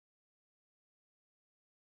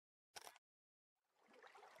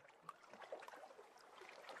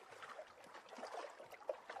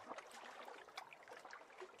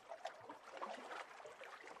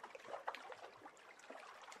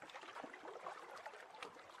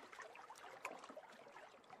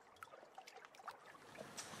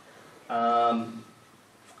I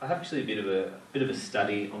have actually a bit of a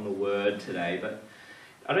study on the word today, but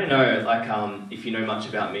I don't know, if you know much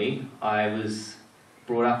about me. I was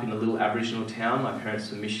brought up in a little Aboriginal town. My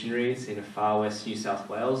parents were missionaries in a far west New South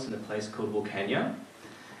Wales in a place called Wilcannia.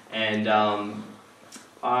 And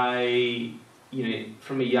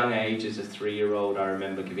from a young age as a 3-year-old, I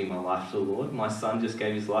remember giving my life to the Lord. My son just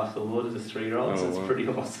gave his life to the Lord as a 3-year-old, so it's pretty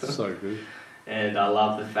awesome. So good. And I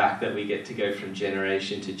love the fact that we get to go from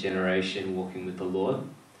generation to generation walking with the Lord.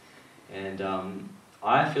 And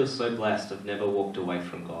I feel so blessed. I've never walked away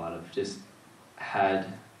from God. I've just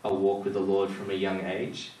had a walk with the Lord from a young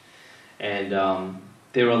age. And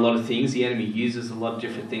there are a lot of things. The enemy uses a lot of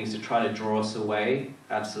different things to try to draw us away.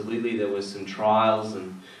 Absolutely, there were some trials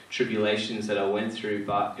and tribulations that I went through,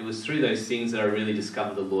 but it was through those things that I really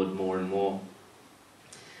discovered the Lord more and more.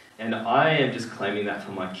 And I am just claiming that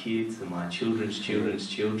for my kids and my children's children's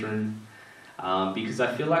children, because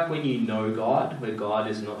I feel like when you know God, where God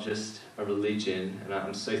is not just a religion, and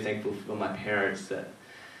I'm so thankful for my parents that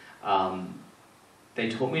they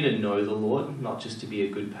taught me to know the Lord, not just to be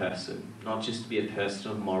a good person, not just to be a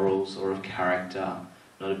person of morals or of character,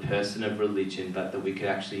 not a person of religion, but that we could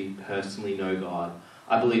actually personally know God.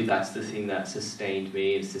 I believe that's the thing that sustained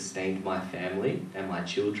me and sustained my family and my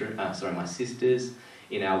children, my sisters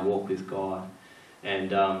in our walk with God.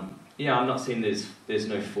 And I'm not saying there's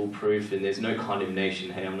no foolproof and there's no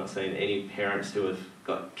condemnation. Hey, I'm not saying any parents who have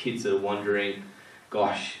got kids that are wondering,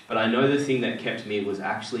 gosh, but I know the thing that kept me was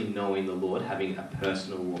actually knowing the Lord, having a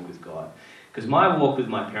personal walk with God. Because my walk with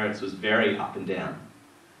my parents was very up and down,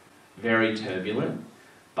 very turbulent,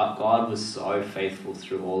 but God was so faithful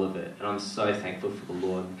through all of it, and I'm so thankful for the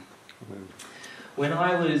Lord. Amen. When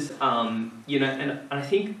I was, and I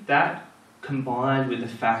think that combined with the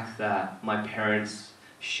fact that my parents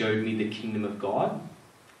showed me the kingdom of God,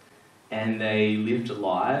 and they lived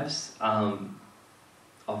lives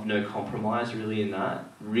of no compromise really in that,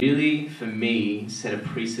 really for me set a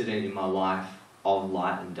precedent in my life of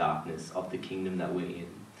light and darkness of the kingdom that we're in.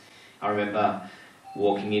 I remember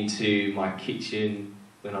walking into my kitchen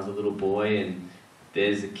when I was a little boy, and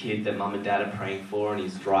there's a kid that mum and dad are praying for, and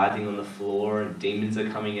he's writhing on the floor and demons are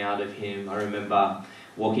coming out of him. I remember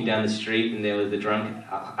walking down the street and there were the drunk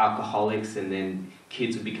alcoholics, and then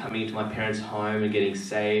kids would be coming into my parents' home and getting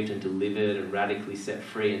saved and delivered and radically set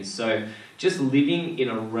free. And so just living in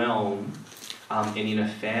a realm and in a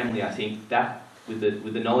family, I think that with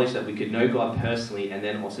the knowledge that we could know God personally, and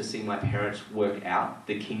then also seeing my parents work out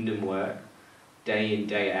the kingdom work day in,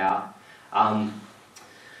 day out, it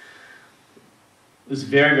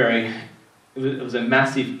was it was a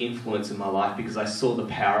massive influence in my life, because I saw the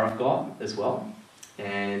power of God as well.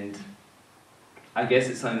 And I guess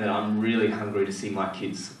it's something that I'm really hungry to see my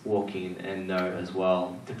kids walk in and know as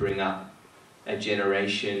well, to bring up a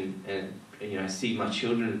generation and see my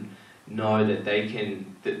children know that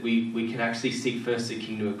we can actually seek first the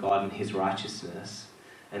kingdom of God and His righteousness,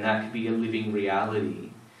 and that could be a living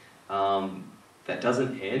reality that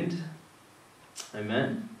doesn't end.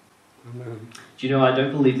 Amen. Amen. Do you know, I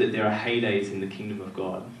don't believe that there are heydays in the kingdom of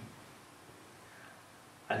God.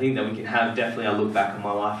 I think that we can have, definitely I look back on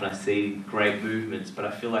my life and I see great movements, but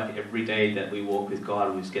I feel like every day that we walk with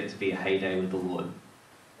God, we just get to be a heyday with the Lord.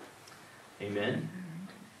 Amen.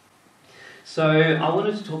 So I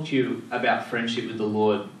wanted to talk to you about friendship with the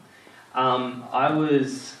Lord. I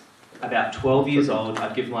was about 12 years old.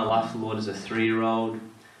 I'd given my life to the Lord as a 3-year-old,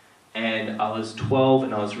 and I was 12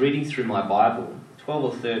 and I was reading through my Bible, 12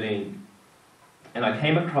 or 13, and I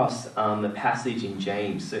came across the passage in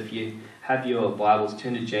James. So if you have your Bibles,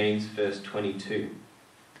 turn to James verse 22.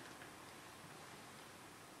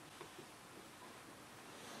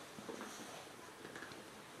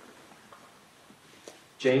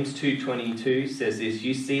 James 2:22 says this: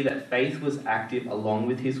 "You see that faith was active along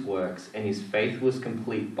with his works, and his faith was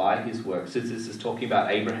complete by his works." So this is talking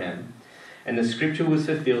about Abraham. "And the scripture was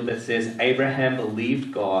fulfilled that says, Abraham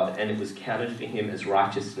believed God, and it was counted for him as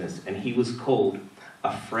righteousness, and he was called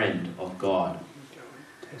a friend of God."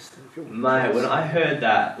 Mate, when I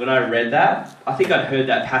read that, I think I'd heard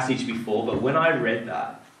that passage before, but when I read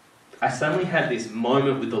that, I suddenly had this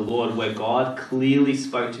moment with the Lord where God clearly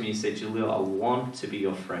spoke to me and said, "Jahleel, I want to be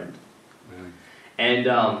your friend." Really? And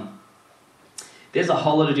there's a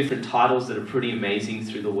whole lot of different titles that are pretty amazing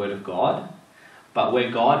through the Word of God, but where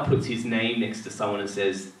God puts his name next to someone and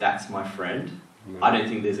says, "That's my friend," I don't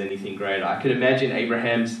think there's anything greater. I could imagine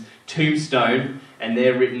Abraham's tombstone, and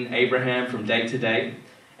there written Abraham from date to date,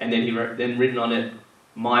 and then written on it,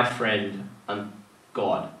 "My friend,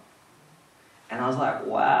 God." And I was like,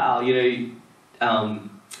 wow,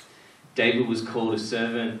 David was called a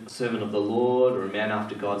servant of the Lord, or a man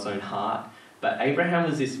after God's own heart. But Abraham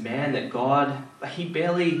was this man that God, he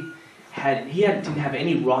didn't have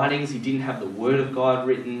any writings, he didn't have the word of God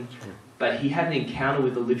written, but he had an encounter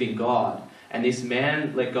with the living God. And this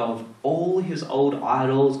man let go of all his old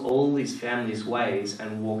idols, all his family's ways,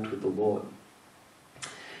 and walked with the Lord.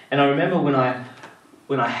 And I remember when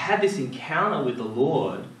I had this encounter with the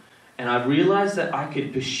Lord, and I realized that I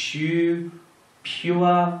could pursue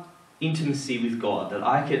pure intimacy with God, that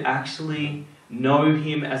I could actually know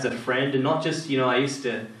him as a friend, and not just, I used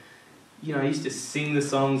to sing the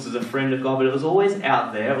songs as a friend of God, but it was always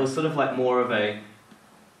out there. It was sort of like more of a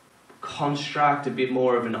construct, a bit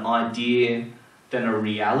more of an idea than a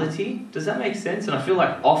reality. Does that make sense? And I feel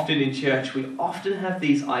like often in church, we often have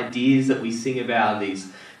these ideas that we sing about,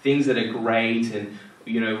 these things that are great, and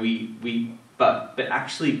but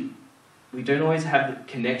actually we don't always have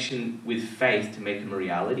the connection with faith to make them a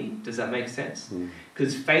reality. Does that make sense?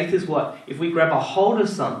 Because faith is what, if we grab a hold of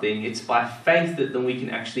something, it's by faith that then we can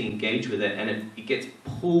actually engage with it, and it gets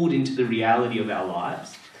pulled into the reality of our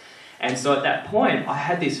lives. And so at that point, I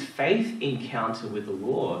had this faith encounter with the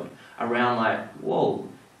Lord around like, whoa,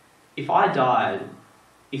 if I died,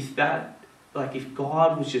 if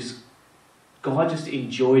God just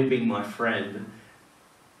enjoyed being my friend,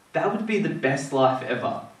 that would be the best life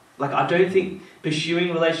ever. Like, I don't think pursuing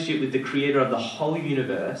a relationship with the creator of the whole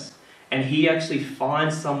universe, and he actually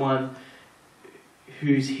finds someone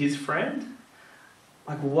who's his friend,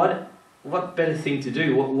 like what better thing to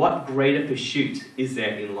do? What greater pursuit is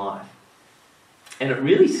there in life? And it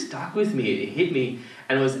really stuck with me. It hit me.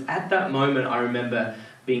 And it was at that moment I remember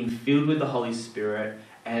being filled with the Holy Spirit,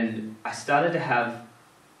 and I started to have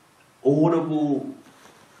audible,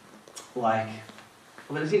 I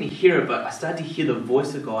didn't hear it, but I started to hear the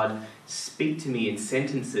voice of God speak to me in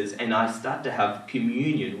sentences, and I started to have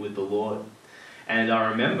communion with the Lord. And I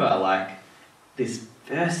remember this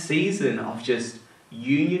first season of just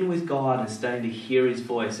union with God and starting to hear his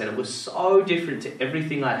voice, and it was so different to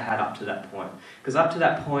everything I'd had up to that point. Because up to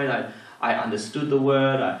that point, I understood the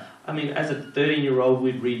word. I mean, as a 13-year-old,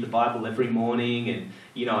 we'd read the Bible every morning, and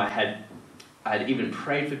I'd even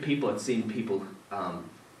prayed for people. I'd seen people,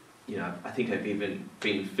 I think I've even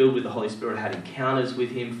been filled with the Holy Spirit, had encounters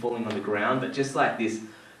with him falling on the ground, but just like this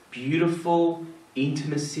beautiful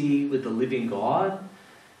intimacy with the living God,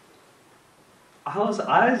 I was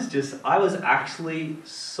actually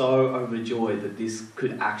so overjoyed that this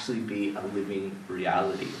could actually be a living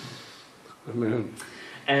reality. Amen.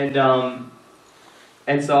 And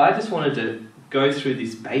so I just wanted to go through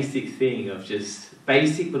this basic thing of just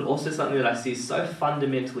basic, but also something that I see so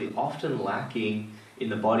fundamentally often lacking in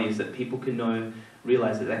the body, is that people can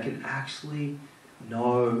realize that they can actually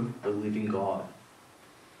know the living God.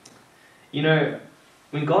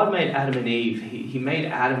 When God made Adam and Eve, he made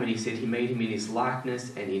Adam, and he said he made him in his likeness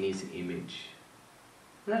and in his image.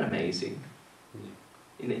 Isn't that amazing?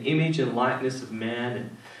 In the image and likeness of man,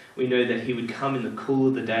 and we know that he would come in the cool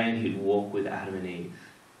of the day and he'd walk with Adam and Eve.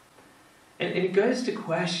 And it goes to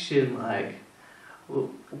question,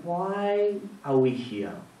 why are we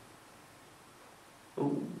here?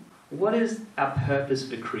 What is our purpose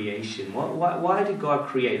for creation? Why did God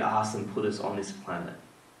create us and put us on this planet?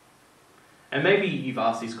 And maybe you've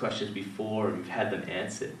asked these questions before and you've had them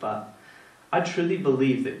answered, but I truly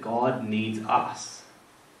believe that God needs us,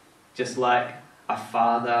 just like a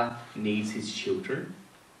father needs his children.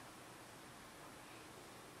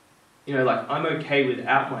 I'm okay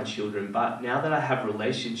without my children, but now that I have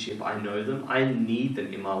relationship, I know them, I need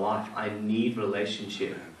them in my life. I need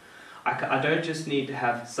relationship. I don't just need to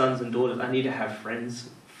have sons and daughters, I need to have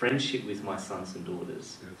friendship with my sons and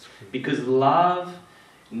daughters. Because love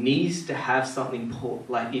needs to have something,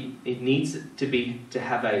 it needs to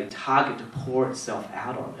have a target to pour itself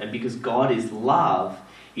out on. And because God is love,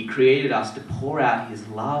 he created us to pour out his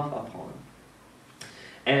love upon.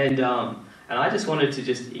 And I just wanted to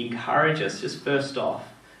just encourage us, just first off,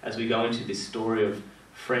 as we go into this story of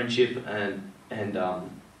friendship and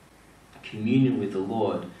communion with the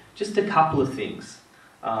Lord, just a couple of things.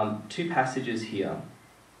 Two passages here.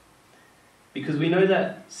 Because we know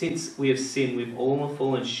that since we have sinned, we've all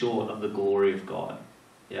fallen short of the glory of God.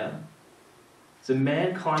 Yeah? So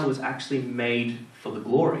mankind was actually made for the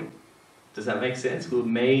glory. Does that make sense? We were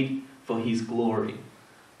made for his glory.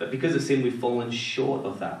 But because of sin, we've fallen short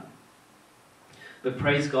of that. But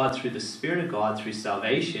praise God, through the Spirit of God, through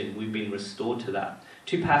salvation, we've been restored to that.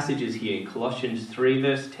 Two passages here in Colossians 3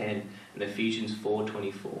 verse 10 and Ephesians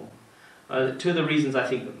 4:24. Two of the reasons I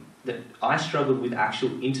think that I struggled with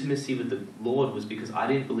actual intimacy with the Lord was because I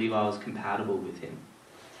didn't believe I was compatible with him.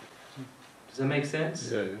 Does that make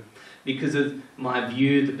sense? Yeah. Because of my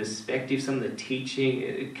view, the perspective, some of the teaching,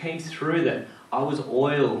 it came through that I was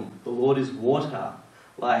oil, the Lord is water.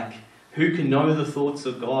 Like, who can know the thoughts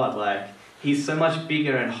of God? Like, He's so much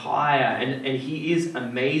bigger and higher, and He is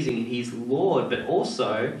amazing, and He's Lord, but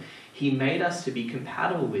also He made us to be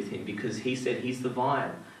compatible with Him because He said He's the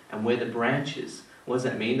vine and we're the branches. What does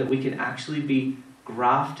that mean? That we can actually be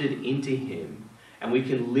grafted into Him and we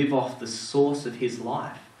can live off the source of His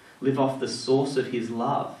life, live off the source of His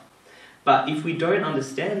love. But if we don't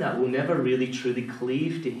understand that, we'll never really truly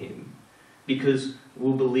cleave to Him because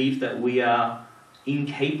we'll believe that we are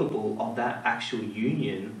incapable of that actual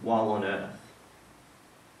union while on earth.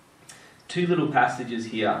 Two little passages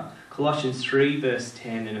here. Colossians 3 verse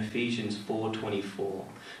 10 and Ephesians 4:24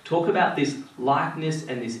 talk about this likeness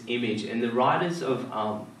and this image. And the writers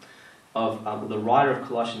the writer of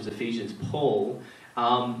Colossians, Ephesians, Paul,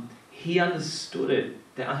 he understood it.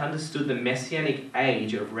 They understood the messianic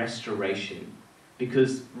age of restoration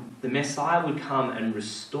because the Messiah would come and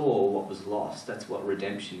restore what was lost. That's what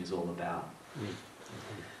redemption is all about.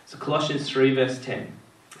 So Colossians 3 verse 10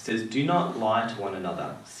 says, "Do not lie to one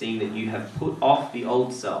another, seeing that you have put off the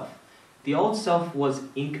old self." The old self was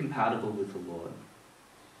incompatible with the Lord.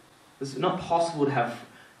 It's not possible to have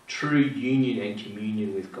true union and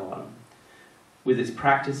communion with God, with its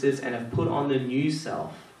practices, and have put on the new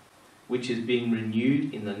self, which is being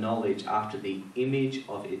renewed in the knowledge after the image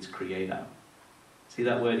of its creator. See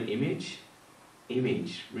that word image?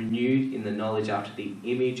 Image. Renewed in the knowledge after the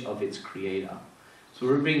image of its creator. So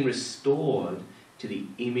we're being restored to the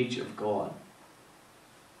image of God.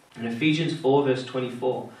 In Ephesians 4 verse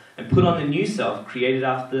 24, "And put on the new self, created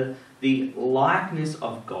after the likeness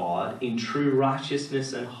of God in true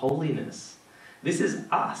righteousness and holiness." This is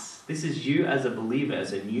us. This is you as a believer,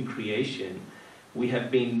 as a new creation. We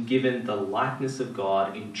have been given the likeness of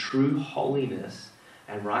God in true holiness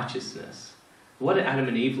and righteousness. What did Adam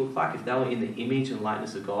and Eve look like if they were in the image and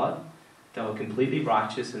likeness of God? They were completely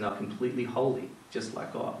righteous and they were completely holy, just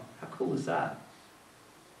like God. How cool is that?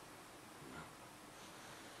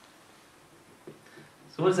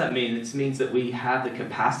 So what does that mean? It means that we have the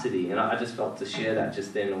capacity, and I just felt to share that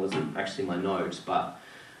just then. It wasn't actually my notes, but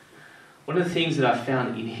one of the things that I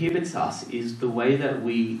found inhibits us is the way that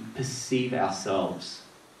we perceive ourselves.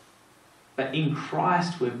 But in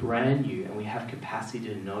Christ, we're brand new and we have capacity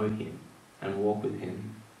to know Him and walk with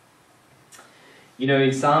Him. You know,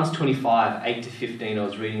 in Psalms 25, 8 to 15, I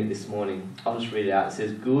was reading it this morning. I'll just read it out. It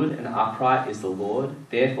says, "Good and upright is the Lord,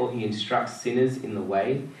 therefore He instructs sinners in the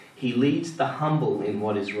way. He leads the humble in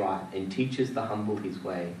what is right and teaches the humble His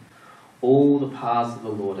way. All the paths of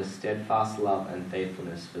the Lord are steadfast love and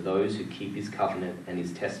faithfulness for those who keep His covenant and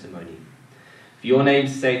His testimony. For your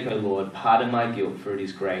name's sake, O Lord, pardon my guilt, for it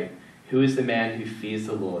is great. Who is the man who fears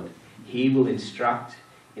the Lord? He will instruct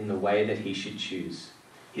in the way that he should choose.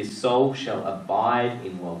 His soul shall abide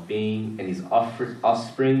in well-being, and his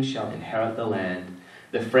offspring shall inherit the land.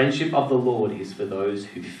 The friendship of the Lord is for those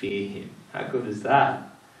who fear Him." How good is that?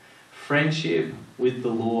 Friendship with the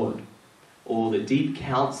Lord, or the deep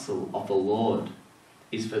counsel of the Lord,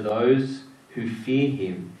 is for those who fear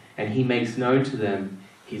Him, and He makes known to them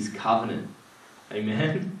His covenant.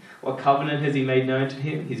 Amen? What covenant has He made known to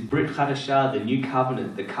him? His Brit Chadashah, the new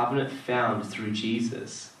covenant, the covenant found through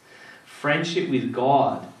Jesus. Friendship with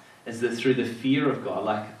God is through the fear of God.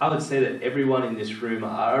 Like, I would say that everyone in this room,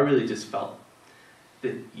 I really just felt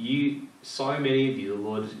that so many of you, the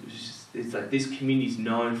Lord, it's like this community is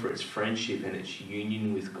known for its friendship and its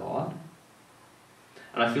union with God.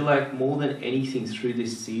 And I feel like more than anything through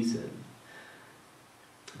this season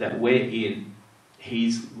that we're in,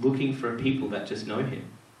 He's looking for a people that just know Him.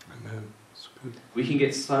 Amen. That's good. We can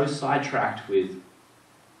get so sidetracked with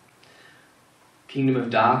kingdom of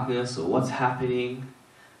darkness or what's happening,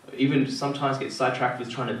 even sometimes get sidetracked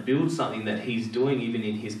with trying to build something that He's doing even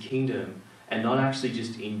in His kingdom, and not actually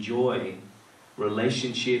just enjoy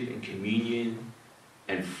relationship and communion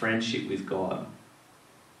and friendship with God.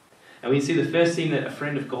 And we see the first thing that a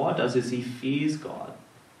friend of God does is he fears God.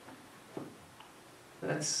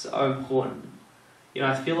 That's so important. You know,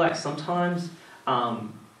 I feel like sometimes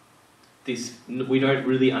we don't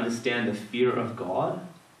really understand the fear of God,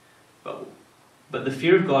 but the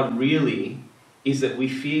fear of God really is that we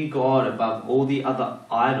fear God above all the other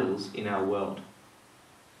idols in our world.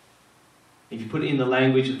 If you put it in the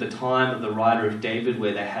language of the time of the writer of David,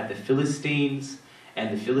 where they had the Philistines,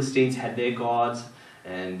 and the Philistines had their gods,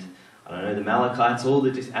 and I don't know, the Amalekites, all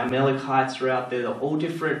the Amalekites are out there, they're all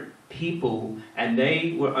different people, and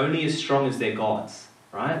they were only as strong as their gods,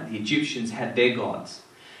 right? The Egyptians had their gods.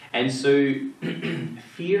 And so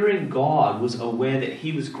fearing God was aware that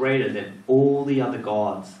he was greater than all the other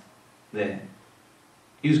gods there.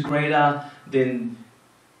 He was greater than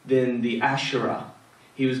the Asherah.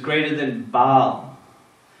 He was greater than Baal.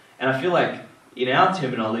 And I feel like in our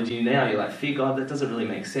terminology now, you're like, fear God, that doesn't really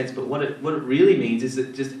make sense. But what it really means is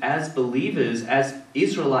that just as believers, as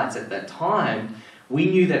Israelites at that time, we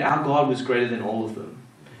knew that our God was greater than all of them.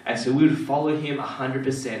 And so we would follow him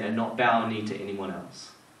 100% and not bow our knee to anyone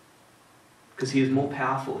else. Because he is more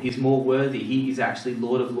powerful, he's more worthy, he is actually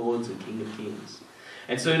Lord of Lords and King of Kings.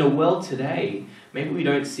 And so in a world today, maybe we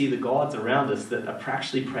don't see the gods around us that are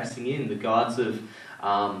actually pressing in, the gods of,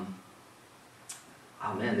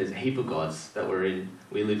 there's a heap of gods that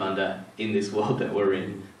we live under in this world that we're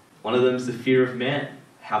in. One of them is the fear of man,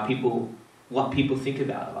 what people think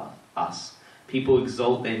about us. People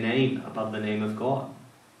exalt their name above the name of God.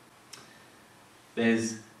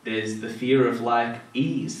 There's the fear of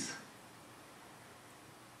ease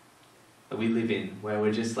that we live in, where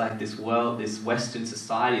we're just like this world, this Western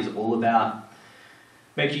society is all about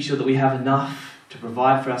making sure that we have enough to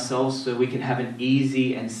provide for ourselves so we can have an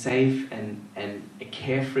easy and safe and a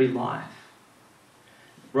carefree life.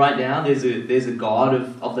 Right now, there's a god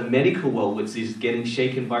of the medical world which is getting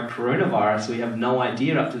shaken by coronavirus. We have no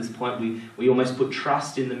idea up to this point. We almost put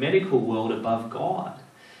trust in the medical world above God.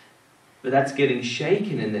 But that's getting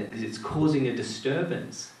shaken and it's causing a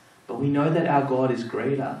disturbance. But we know that our God is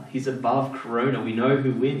greater. He's above corona. We know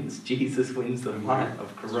who wins. Jesus wins the fight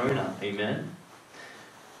of corona. Amen.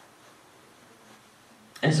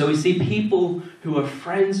 And so we see people who are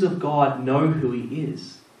friends of God know who he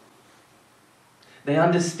is. They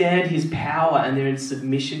understand his power and they're in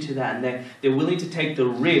submission to that, and they're willing to take the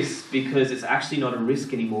risk because it's actually not a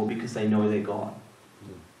risk anymore because they know their God.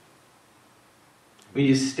 When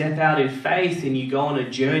you step out in faith and you go on a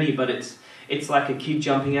journey, but it's like a kid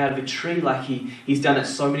jumping out of a tree, like he's done it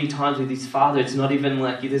so many times with his father. It's not even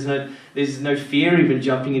like there's no fear even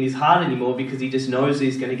jumping in his heart anymore because he just knows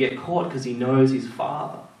he's going to get caught because he knows his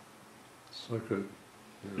father. So good.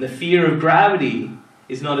 Yeah. The fear of gravity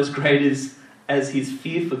is not as great as his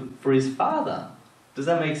fear for his father. Does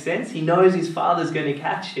that make sense? He knows his father's going to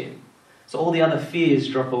catch him. So all the other fears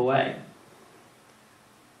drop away.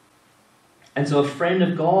 And so a friend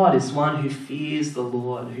of God is one who fears the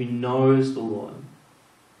Lord, who knows the Lord.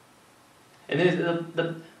 And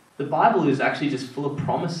the Bible is actually just full of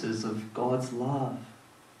promises of God's love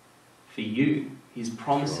for you. His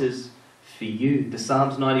promises for you. The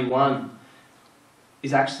Psalms 91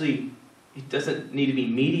 is actually, it doesn't need to be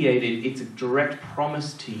mediated. It's a direct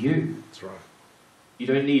promise to you. That's right. You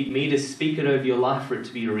don't need me to speak it over your life for it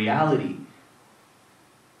to be a reality.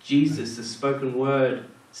 Jesus, the spoken word,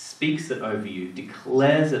 speaks it over you,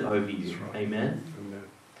 declares it over you. Right. Amen? Amen.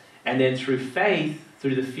 And then through faith,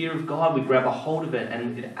 through the fear of God, we grab a hold of it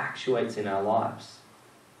and it actuates in our lives.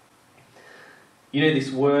 You know,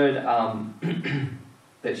 this word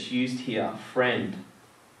that's used here, friend,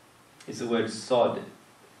 is the word sod. It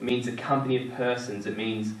means a company of persons. It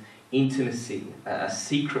means intimacy, a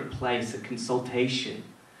secret place, a consultation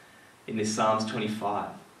in this Psalms 25.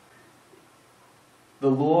 The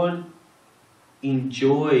Lord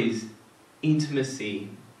enjoys intimacy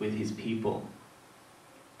with his people.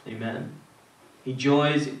 Amen. He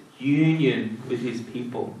enjoys union with his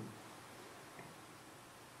people.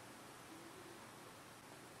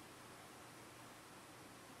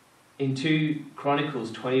 In 2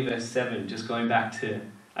 Chronicles 20 verse 7, just going back to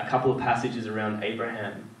a couple of passages around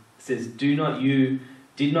Abraham, it says, Did not you,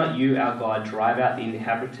 our God, drive out the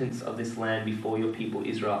inhabitants of this land before your people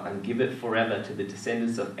Israel and give it forever to the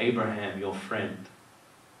descendants of Abraham, your friend?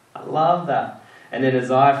 I love that. And then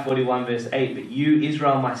Isaiah 41 verse 8, But you,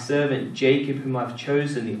 Israel, my servant, Jacob, whom I've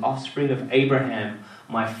chosen, the offspring of Abraham,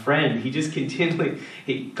 my friend. He just continually,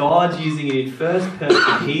 God's using it in first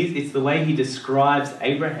person. It's the way he describes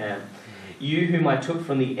Abraham. You whom I took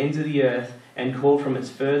from the ends of the earth and called from its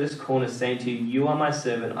furthest corners, saying to you, You are my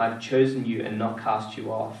servant, I've chosen you and not cast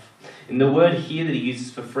you off. And the word here that he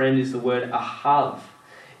uses for friend is the word ahav.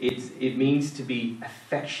 It means to be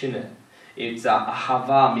affectionate. It's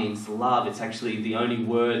ahava means love. It's actually the only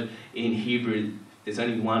word in Hebrew. There's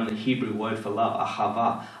only one Hebrew word for love,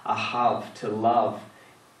 ahava. Ahav, to love.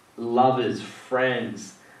 Lovers,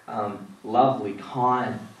 friends, lovely,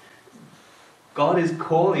 kind. God is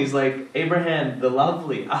calling. He's like, Abraham, the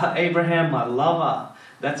lovely. Abraham, my lover.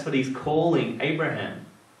 That's what he's calling Abraham.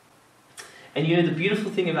 And you know, the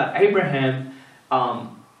beautiful thing about Abraham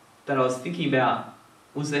that I was thinking about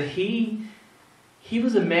was that he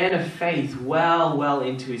was a man of faith well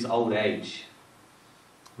into his old age.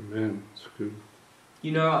 Amen. That's good.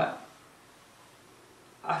 You know,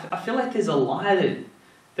 I feel like there's a lie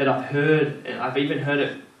that I've heard, and I've even heard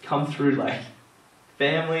it come through like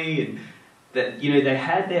family, and that they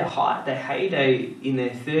had their heyday in their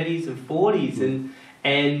 30s and 40s,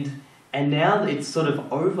 and now it's sort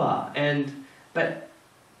of over, but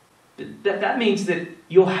that means that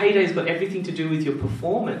your heyday's got everything to do with your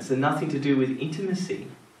performance and nothing to do with intimacy.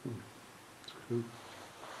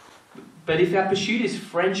 But if our pursuit is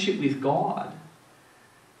friendship with God,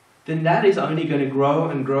 then that is only going to grow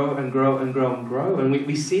and grow and grow and grow and grow. And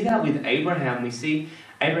we see that with Abraham. We see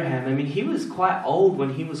Abraham, I mean, he was quite old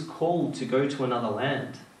when he was called to go to another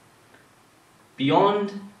land,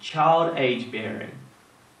 beyond child age bearing.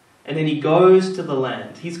 And then he goes to the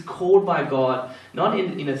land. He's called by God, not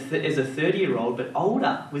as a 30-year-old, but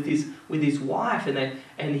older, with his wife.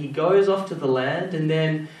 And he goes off to the land. And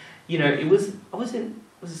then, was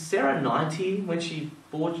Sarah 90 when she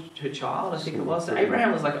bore her child? I think it was. So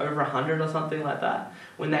Abraham was like over 100 or something like that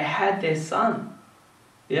when they had their son.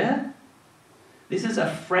 Yeah? This is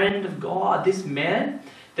a friend of God. This man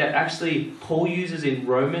that actually Paul uses in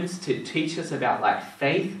Romans to teach us about like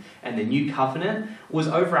faith and the new covenant was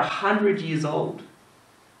over 100 years old.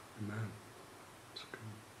 Amen. That's good.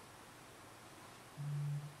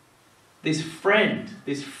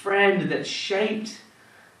 This friend that shaped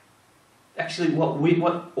actually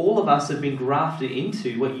what all of us have been grafted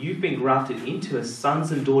into, what you've been grafted into as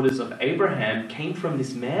sons and daughters of Abraham, came from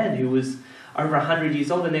this man who was over 100 years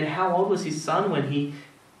old. And then how old was his son when he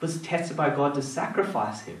was tested by God to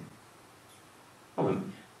sacrifice him? Oh,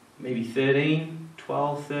 maybe 13,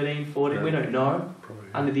 12, 13, 14, yeah. We don't know. Probably,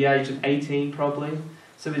 yeah. Under the age of 18 probably.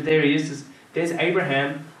 So there he is. There's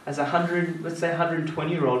Abraham as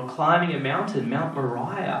 120-year-old climbing a mountain, Mount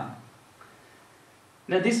Moriah.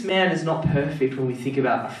 Now this man is not perfect when we think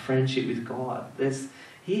about a friendship with God. The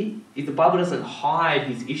Bible doesn't hide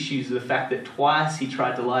his issues with the fact that twice he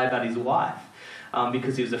tried to lie about his wife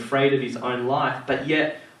because he was afraid of his own life. But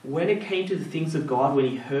yet, when it came to the things of God, when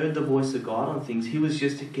he heard the voice of God on things, he was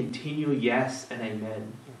just a continual yes and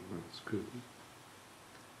amen. That's good.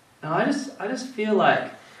 Now I just feel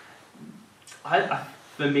like,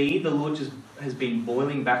 for me, the Lord just has been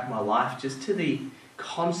boiling back my life just to the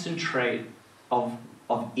concentrate of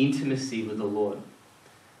intimacy with the Lord.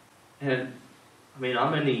 And I mean,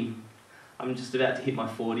 I'm just about to hit my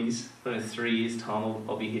 40s. In 3 years' time,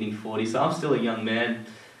 I'll be hitting 40. So I'm still a young man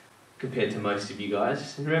compared to most of you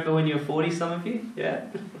guys. Remember when you were 40, some of you? Yeah?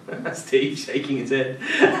 Steve shaking his head.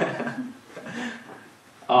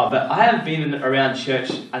 But I have been around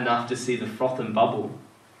church enough to see the froth and bubble.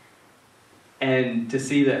 And to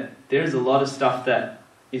see that there's a lot of stuff that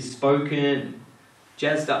is spoken,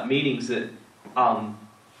 jazzed up meetings that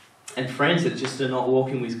and friends that just are not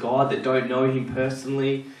walking with God, that don't know Him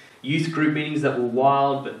personally, youth group meetings that were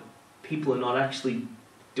wild, but people are not actually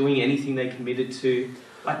doing anything they committed to.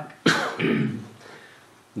 Like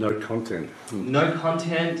no content. No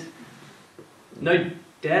content, no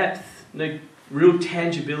depth, no real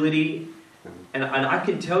tangibility. And I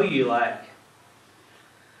can tell you, like,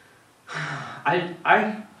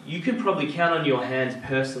 you can probably count on your hands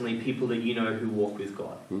personally people that you know who walk with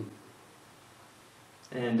God.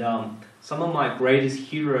 And some of my greatest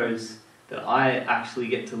heroes that I actually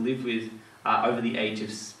get to live with are over the age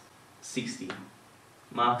of 60.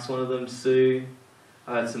 Mark's one of them, Sue.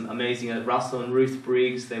 I had some amazing, Russell and Ruth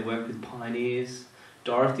Briggs, they work with pioneers.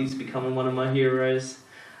 Dorothy's becoming one of my heroes.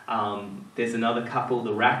 There's another couple,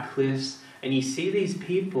 the Ratcliffes. And you see these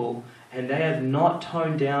people and they have not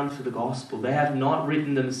toned down for the gospel. They have not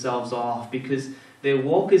written themselves off because their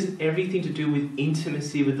walk is everything to do with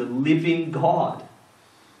intimacy with the living God.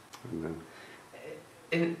 Amen.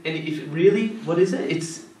 And if really, what is it?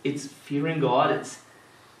 It's fearing God.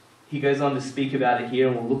 He goes on to speak about it here,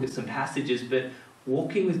 and we'll look at some passages. But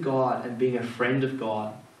walking with God and being a friend of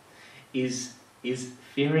God is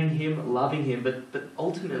fearing Him, loving Him, but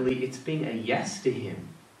ultimately it's being a yes to Him.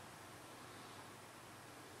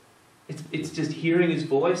 It's just hearing His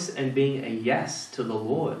voice and being a yes to the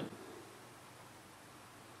Lord.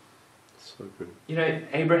 So good. You know,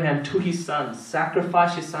 Abraham took his son,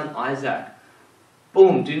 sacrificed his son Isaac.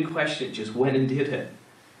 Boom, didn't question it, just went and did it.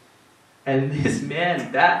 And this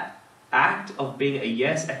man, that act of being a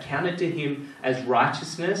yes accounted to him as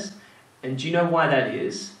righteousness. And do you know why that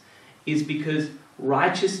is? Is because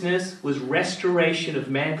righteousness was restoration of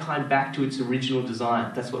mankind back to its original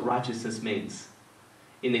design. That's what righteousness means.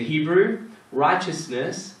 In the Hebrew,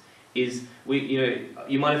 righteousness is,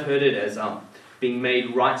 you might have heard it as being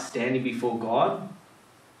made right standing before God.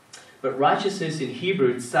 But righteousness in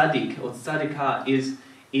Hebrew, tzaddik or tzaddikah,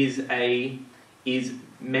 is is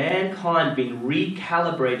mankind being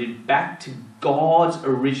recalibrated back to God's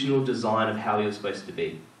original design of how he was supposed to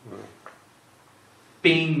be.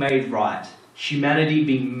 Being made right. Humanity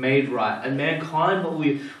being made right. And mankind, what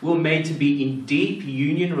we were made to be in deep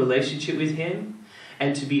union relationship with him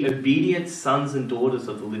and to be obedient sons and daughters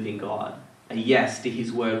of the living God. A yes to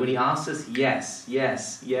his word. When he asks us, yes,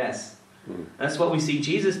 yes, yes. That's what we see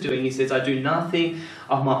Jesus doing. He says, I do nothing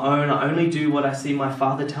of my own. I only do what I see my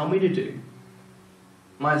Father tell me to do.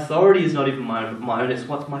 My authority is not even my own. It's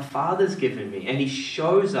what my Father's given me. And he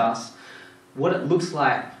shows us what it looks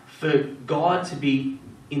like for God to be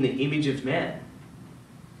in the image of man.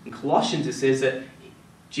 In Colossians it says that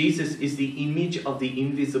Jesus is the image of the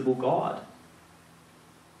invisible God.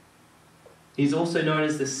 He's also known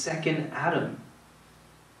as the second Adam.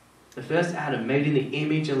 The first Adam, made in the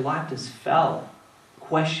image and likeness, fell,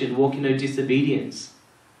 questioned, walking in disobedience,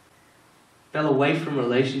 fell away from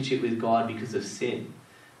relationship with God because of sin.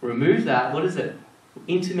 Remove that, what is it?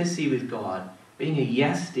 Intimacy with God, being a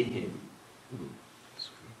yes to him.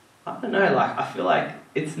 I don't know, I feel like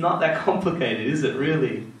it's not that complicated, is it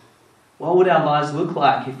really? What would our lives look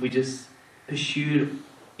like if we just pursued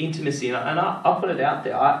intimacy? And I'll put it out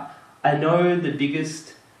there. I know the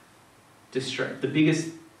biggest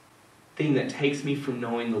thing that takes me from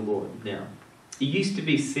knowing the Lord now. It used to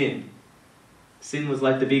be sin. Sin was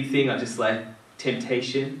like the big thing. I just like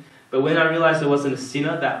temptation. But when I realized I wasn't a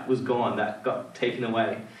sinner, that was gone. That got taken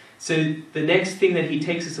away. So the next thing that he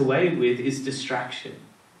takes us away with is distraction.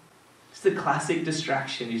 It's the classic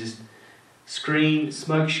distraction. You just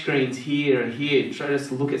smoke screens here and here, try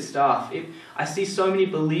to look at stuff. I see so many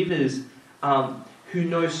believers who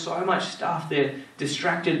know so much stuff. They're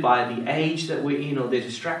distracted by the age that we're in, or they're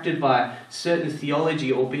distracted by certain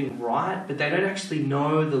theology or being right, but they don't actually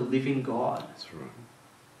know the living God. That's right.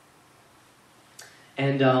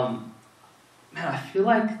 And man, I feel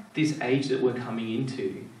like this age that we're coming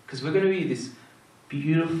into, because we're going to be this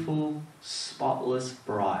beautiful, spotless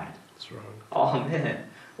bride. That's right. Oh man,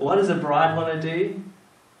 what does a bride want to do?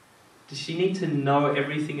 Does she need to know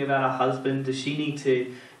everything about her husband? Does she need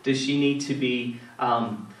to be,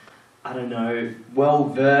 well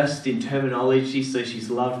versed in terminology so she's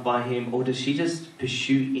loved by him? Or does she just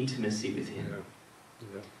pursue intimacy with him?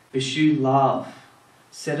 Yeah. Pursue love.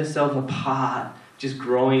 Set herself apart, just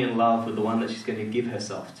growing in love with the one that she's going to give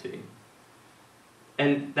herself to.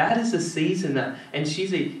 And that is a season and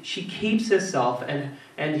she keeps herself,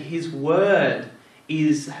 and his word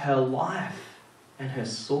is her life and her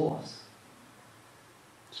source.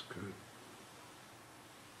 That's good.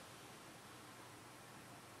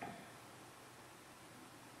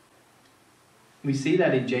 We see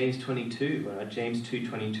that in James 22, James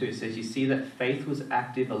 2:22. It says, you see that faith was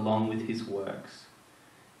active along with his works.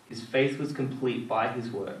 His faith was complete by his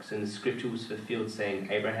works, and the scripture was fulfilled, saying,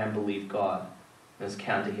 Abraham believed God, and was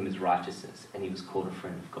counted to him as righteousness, and he was called a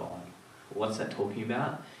friend of God. What's that talking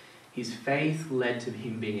about? His faith led to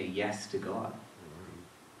him being a yes to God.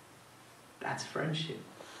 That's friendship.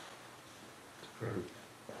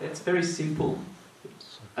 It's very simple.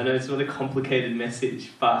 I know it's not a complicated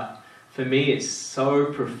message, but for me it's so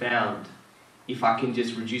profound if I can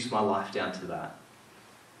just reduce my life down to that.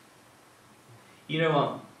 You know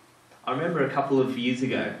what? I remember a couple of years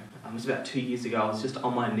ago, it was about 2 years ago, I was just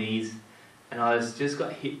on my knees and I just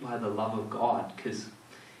got hit by the love of God, because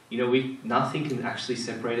nothing can actually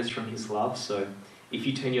separate us from his love. So if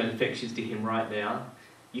you turn your affections to him right now,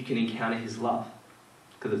 you can encounter his love,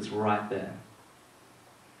 because it's right there.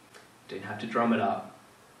 You don't have to drum it up.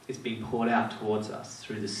 It's being poured out towards us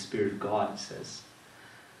through the Spirit of God, it says.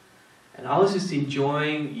 And I was just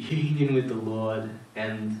enjoying union with the Lord,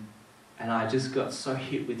 and I just got so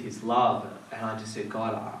hit with his love, and I just said,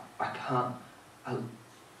 God, I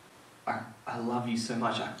love you so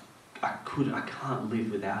much, I can't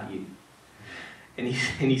live without you. And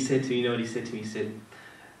he said to me, you know what he said to me? He said,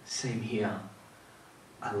 same here.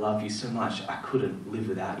 I love you so much, I couldn't live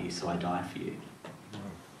without you, so I died for you. Wow.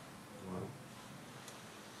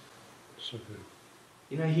 So good.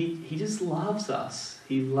 You know, he just loves us.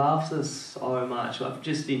 He loves us so much. I've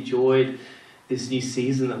just enjoyed this new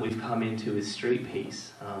season that we've come into with Street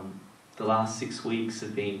Peace. The last 6 weeks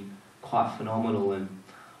have been quite phenomenal, and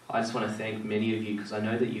I just want to thank many of you, because I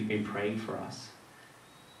know that you've been praying for us.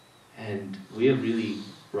 And we are really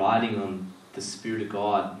riding on the Spirit of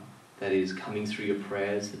God that is coming through your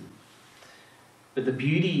prayers. But the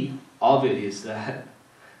beauty of it is that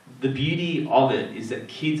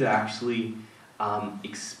kids are actually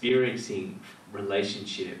experiencing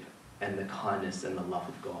relationship and the kindness and the love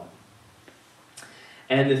of God.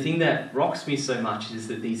 And the thing that rocks me so much is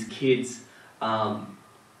that these kids are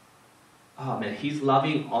oh man, He's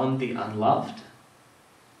loving on the unloved.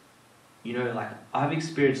 You know, like, I've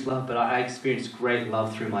experienced love, but I experienced great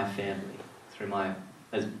love through my family, through my,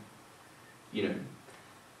 as you know,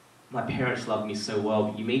 my parents love me so well,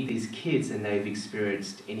 but you meet these kids and they've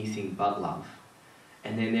experienced anything but love.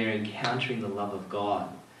 And then they're encountering the love of God.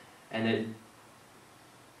 And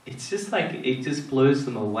it's just like, it just blows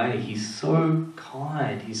them away. He's so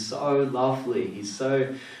kind. He's so lovely. He's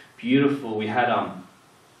so beautiful. We had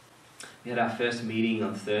our first meeting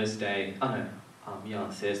on Thursday. On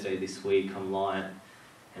Thursday this week online.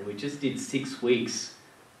 And we just did 6 weeks.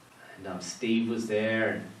 And Steve was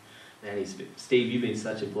there. And man, Steve, you've been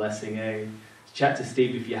such a blessing, eh? Chat to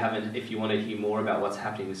Steve if you want to hear more about what's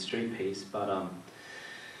happening with Street Peace. But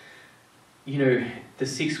you know, the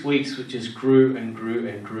 6 weeks just grew and grew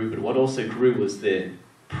and grew. But what also grew was the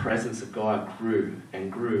presence of God grew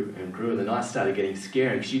and grew and grew. And the night started getting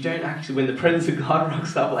scary because you don't actually, when the presence of God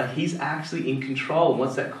rocks up, like, He's actually in control. And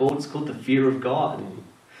what's that called? It's called the fear of God.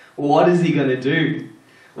 Well, what is He going to do?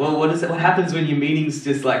 Well, what happens when your meetings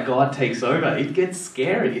just like God takes over? It gets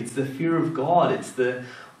scary. It's the fear of God. It's the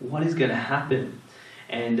what is going to happen.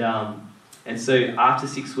 And so after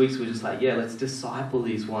 6 weeks, we're just like, yeah, let's disciple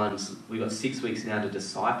these ones. We've got 6 weeks now to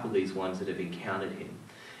disciple these ones that have encountered Him.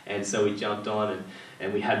 And so we jumped on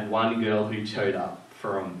and we had one girl who showed up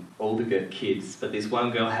from older kids, but this one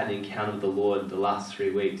girl had encountered the Lord the last 3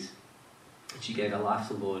 weeks. And she gave her life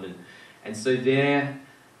to the Lord. And so there,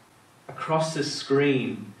 across the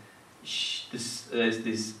screen, this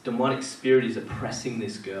demonic spirit is oppressing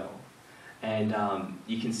this girl. And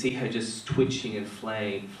you can see her just twitching and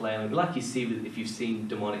flailing, like you see if you've seen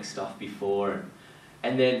demonic stuff before.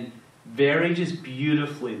 And then very just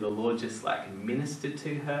beautifully, the Lord just like ministered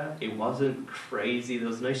to her. It wasn't crazy. There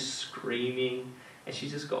was no screaming. And she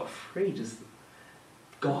just got free. Just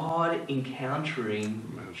God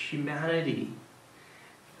encountering humanity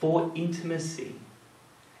for intimacy.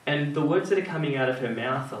 And the words that are coming out of her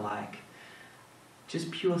mouth are like, just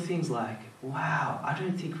pure things like, wow, I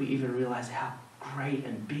don't think we even realize how great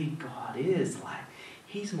and big God is. Like,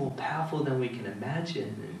 He's more powerful than we can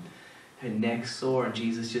imagine. And her neck sore, and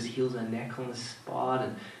Jesus just heals her neck on the spot.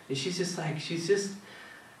 And she's just like,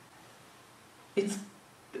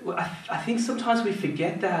 I think sometimes we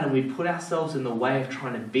forget that and we put ourselves in the way of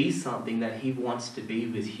trying to be something that He wants to be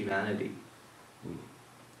with humanity.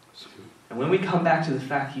 And when we come back to the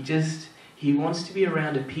fact He wants to be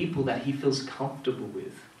around a people that He feels comfortable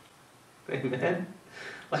with. Amen?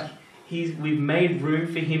 Like, we've made room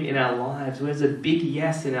for Him in our lives. There's a big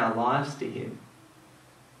yes in our lives to Him.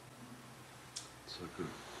 So good.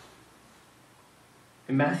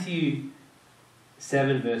 In Matthew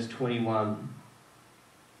 7 verse 21,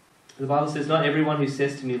 the Bible says, "Not everyone who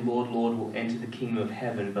says to me, Lord, Lord, will enter the kingdom of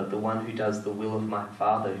heaven, but the one who does the will of my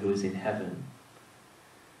Father who is in heaven."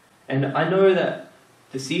 And I know that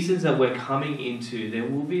the seasons that we're coming into,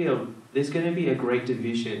 there's going to be a great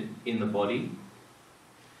division in the body.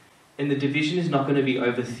 And the division is not going to be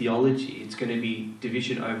over theology. It's going to be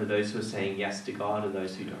division over those who are saying yes to God and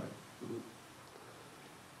those who don't.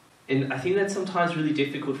 And I think that's sometimes really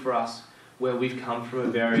difficult for us, where we've come from a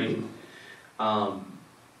very,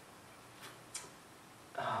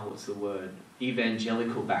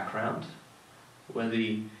 evangelical background, where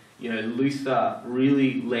Luther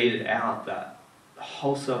really laid it out that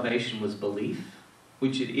whole salvation was belief,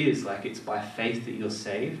 which it is, like, it's by faith that you're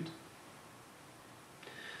saved.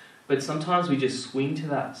 But sometimes we just swing to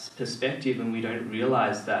that perspective and we don't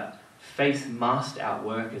realize that faith must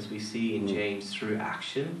outwork, as we see in James, through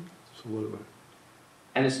action. Absolutely.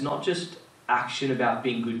 And it's not just action about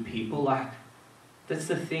being good people. Like, that's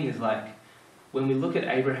the thing, is like, when we look at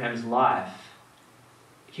Abraham's life,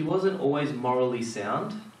 he wasn't always morally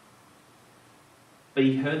sound, but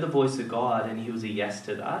he heard the voice of God and he was a yes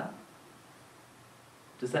to that.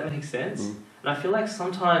 Does that make sense? And I feel like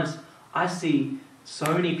sometimes I see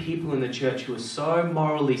so many people in the church who are so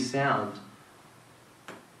morally sound.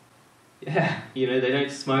 Yeah, they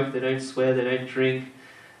don't smoke, they don't swear, they don't drink.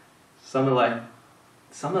 Some are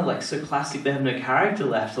like so classic they have no character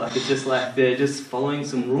left. Like, it's just like they're just following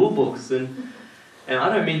some rule books. And I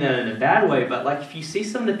don't mean that in a bad way, but like, if you see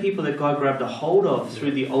some of the people that God grabbed a hold of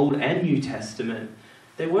through the Old and New Testament,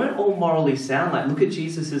 they weren't all morally sound. Like, look at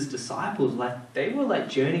Jesus' disciples. Like, they were like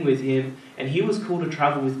journeying with Him, and He was called to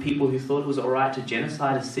travel with people who thought it was alright to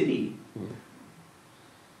genocide a city.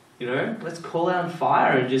 Let's call out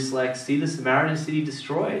fire and just like see the Samaritan city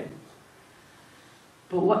destroyed.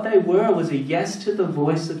 But what they were was a yes to the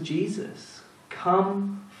voice of Jesus.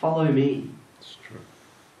 Come, follow me. It's true.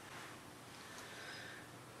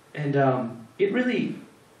 And it really,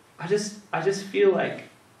 I just feel like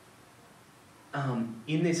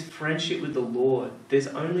in this friendship with the Lord, there's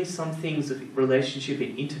only some things of relationship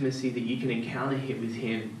and intimacy that you can encounter with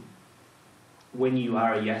Him when you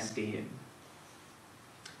are a yes to Him.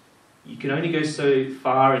 You can only go so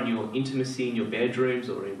far in your intimacy in your bedrooms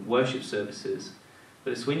or in worship services,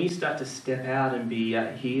 but it's when you start to step out and be,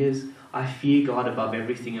 I fear God above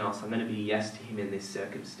everything else. I'm going to be yes to Him in this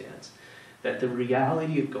circumstance. That the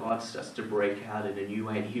reality of God starts to break out in a new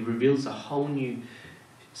way, and He reveals a whole new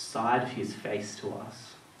side of His face to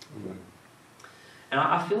us. Amen. And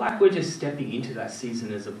I feel like we're just stepping into that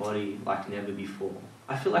season as a body like never before.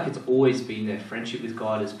 I feel like it's always been there. Friendship with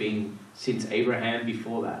God has been since Abraham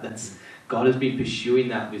before that. God has been pursuing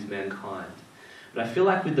that with mankind. But I feel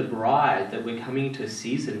like with the bride that we're coming into a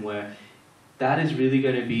season where that is really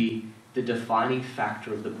going to be the defining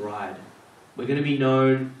factor of the bride. We're going to be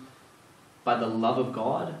known by the love of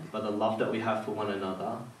God, by the love that we have for one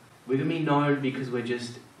another. We're going to be known because we're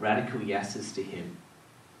just radical yeses to Him.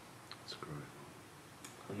 That's great.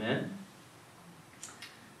 Amen.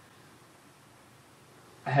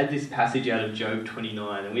 I had this passage out of Job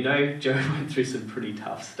 29, and we know Job went through some pretty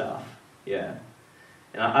tough stuff. Yeah.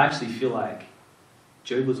 And I actually feel like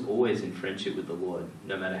Job was always in friendship with the Lord,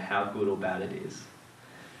 no matter how good or bad it is.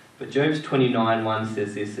 But Job's 29:1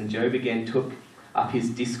 says this, and Job again took up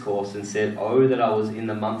his discourse and said, "Oh, that I was in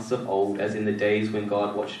the months of old, as in the days when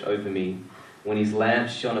God watched over me, when His lamp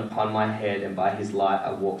shone upon my head, and by His light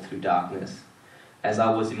I walked through darkness. As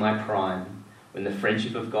I was in my prime, when the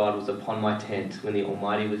friendship of God was upon my tent, when the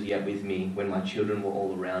Almighty was yet with me, when my children were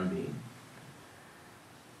all around me."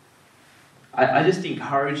 I just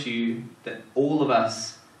encourage you that all of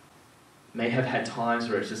us may have had times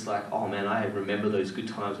where it's just like, oh man, I remember those good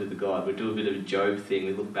times with the God. We do a bit of a Job thing.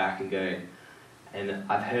 We look back and go, and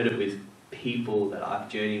I've heard it with people that I've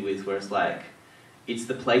journeyed with where it's like, it's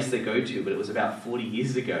the place they go to, but it was about 40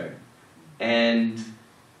 years ago. And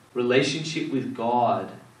relationship with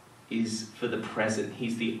God is for the present.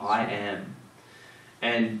 He's the I am.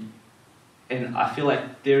 And I feel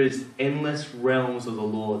like there is endless realms of the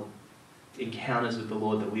Lord, encounters with the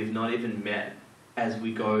Lord that we have not even met as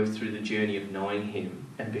we go through the journey of knowing Him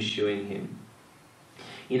and pursuing Him.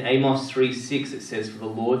 In Amos 3:6 it says, "For the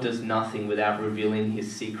Lord does nothing without revealing His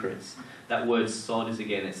secrets." That word sod is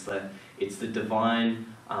again, it's the divine,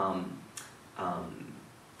 what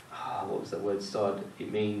was that word sod?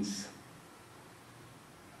 It means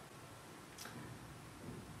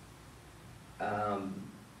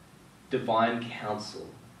divine counsel,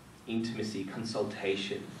 intimacy,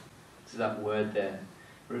 consultation. It's that word there.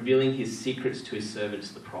 Revealing His secrets to His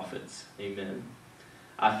servants, the prophets. Amen.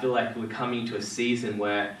 I feel like we're coming to a season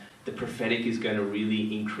where the prophetic is going to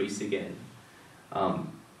really increase again.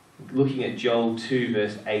 Looking at Joel 2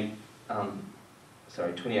 verse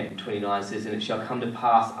 28 and 29 says, "And it shall come to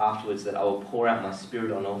pass afterwards that I will pour out my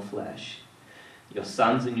spirit on all flesh. Your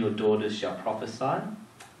sons and your daughters shall prophesy."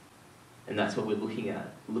 And that's what we're looking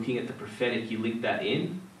at. Looking at the prophetic, you link that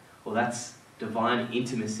in. Well, that's divine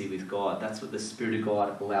intimacy with God. That's what the Spirit of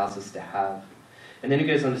God allows us to have. And then it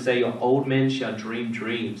goes on to say, "Your old men shall dream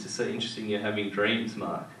dreams." It's so interesting you're having dreams,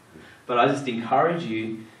 Mark. But I just encourage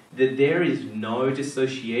you that there is no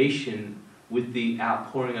dissociation with the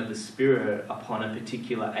outpouring of the Spirit upon a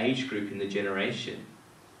particular age group in the generation.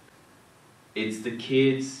 It's the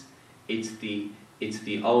kids, it's the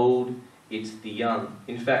old, it's the young.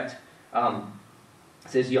 In fact, it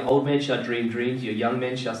says, "Your old men shall dream dreams, your young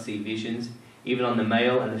men shall see visions. Even on the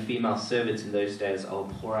male and the female servants in those days, I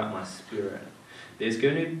will pour out my Spirit." There's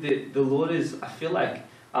going to, the Lord is, I feel like,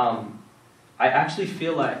 I actually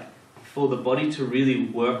feel like for the body to really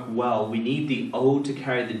work well, we need the old to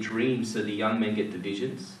carry the dreams so the young men get the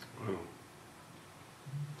visions. Wow.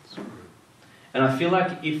 That's great. And I feel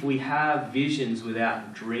like if we have visions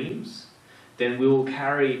without dreams, then we will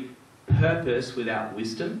carry purpose without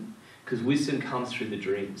wisdom, because wisdom comes through the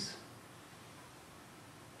dreams.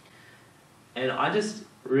 And I just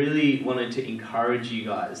really wanted to encourage you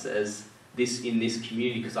guys in this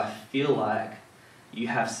community, because I feel like you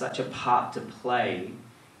have such a part to play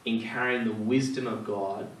in carrying the wisdom of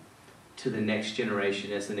God to the next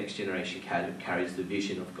generation as the next generation carries the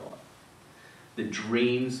vision of God. The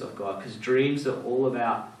dreams of God, because dreams are all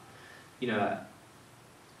about,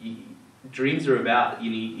 dreams are about,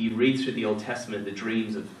 you read through the Old Testament, the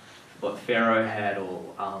dreams of what Pharaoh had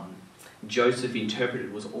or Joseph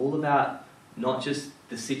interpreted was all about not just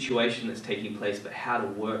the situation that's taking place, but how to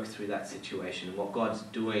work through that situation and what God's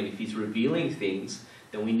doing. If He's revealing things,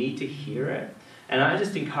 then we need to hear it. And I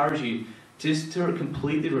just encourage you just to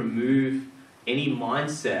completely remove any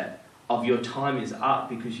mindset of your time is up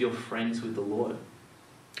because you're friends with the Lord.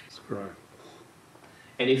 That's great.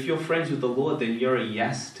 And if you're friends with the Lord, then you're a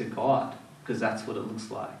yes to God, because that's what it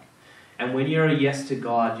looks like. And when you're a yes to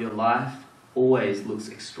God, your life always looks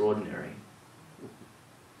extraordinary.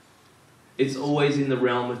 It's always in the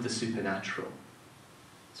realm of the supernatural.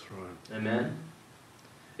 That's right. Amen?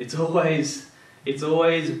 It's always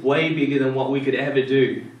way bigger than what we could ever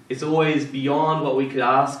do. It's always beyond what we could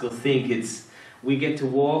ask or think. We get to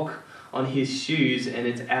walk on His shoes, and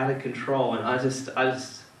it's out of control. And I just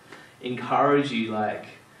encourage you,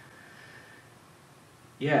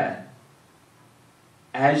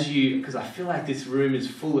 because I feel like this room is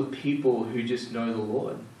full of people who just know the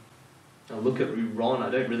Lord. I look at you, Ron, I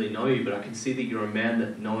don't really know you, but I can see that you're a man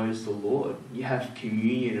that knows the Lord. You have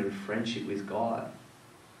communion and friendship with God.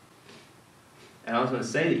 And I was going to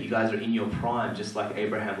say that you guys are in your prime, just like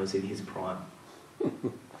Abraham was in his prime.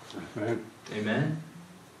 Amen. Amen?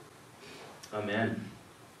 Amen.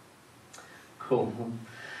 Cool.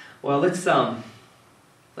 Well, let's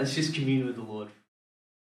just commune with the Lord.